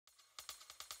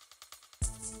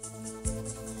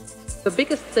The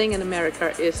biggest thing in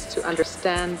America is to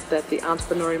understand that the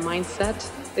entrepreneurial mindset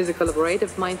is a collaborative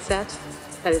mindset,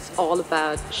 that it's all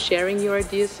about sharing your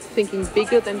ideas, thinking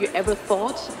bigger than you ever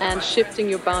thought, and shifting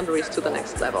your boundaries to the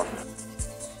next level.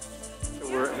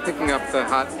 We're picking up the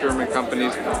hot German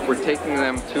companies, we're taking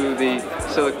them to the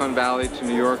Silicon Valley, to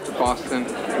New York, to Boston,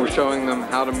 we're showing them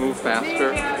how to move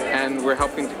faster, and we're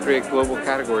helping to create global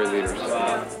category leaders.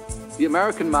 The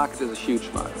American market is a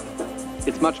huge market.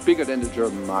 It's much bigger than the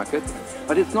German market,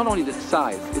 but it's not only the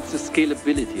size, it's the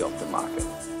scalability of the market.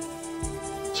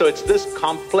 So it's this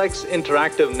complex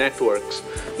interactive networks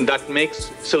that makes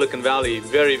Silicon Valley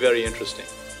very, very interesting.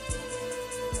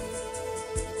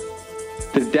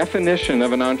 The definition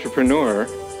of an entrepreneur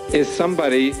is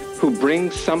somebody who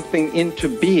brings something into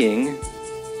being,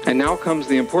 and now comes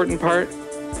the important part,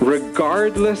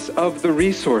 regardless of the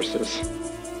resources.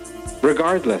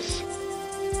 Regardless.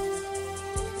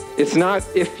 It's not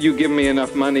if you give me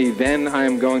enough money, then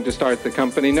I'm going to start the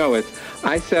company. No, it's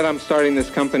I said I'm starting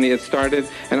this company, it started,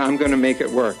 and I'm going to make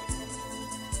it work.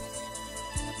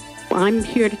 I'm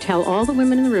here to tell all the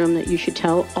women in the room that you should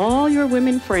tell all your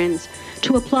women friends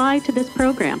to apply to this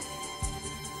program.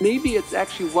 Maybe it's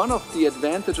actually one of the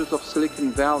advantages of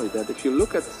Silicon Valley, that if you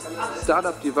look at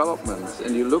startup developments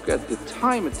and you look at the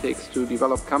time it takes to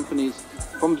develop companies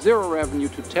from 0 revenue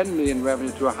to 10 million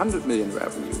revenue to 100 million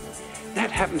revenue, that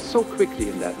happens so quickly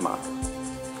in that market.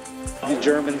 The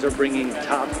Germans are bringing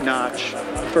top-notch,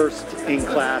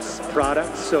 first-in-class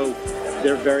products, so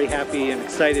they're very happy and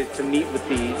excited to meet with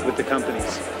the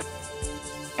companies.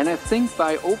 And I think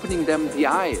by opening them the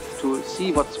eyes to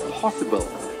see what's possible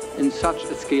in such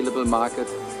a scalable market,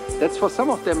 that's for some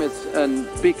of them it's a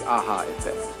big aha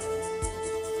effect.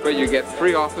 But you get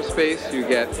free office space, you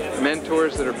get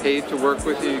mentors that are paid to work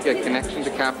with you, you get connection to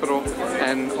capital,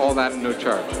 and all that at no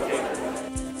charge.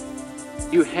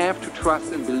 You have to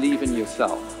trust and believe in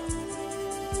yourself.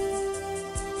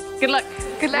 Good luck.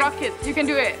 Good luck. Rock it. You can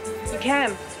do it. You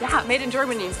can. Yeah, made in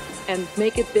Germany. And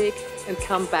make it big and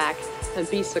come back and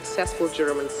be successful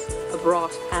Germans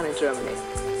abroad and in Germany.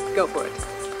 Go for it.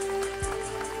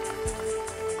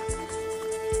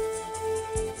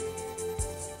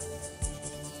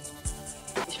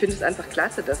 Ich finde es einfach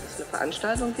klasse, dass es eine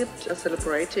Veranstaltung gibt,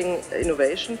 Celebrating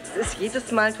Innovation. Es ist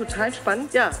jedes Mal total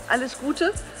spannend. Ja, alles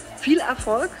Gute, viel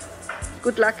Erfolg,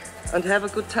 good luck and have a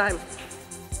good time.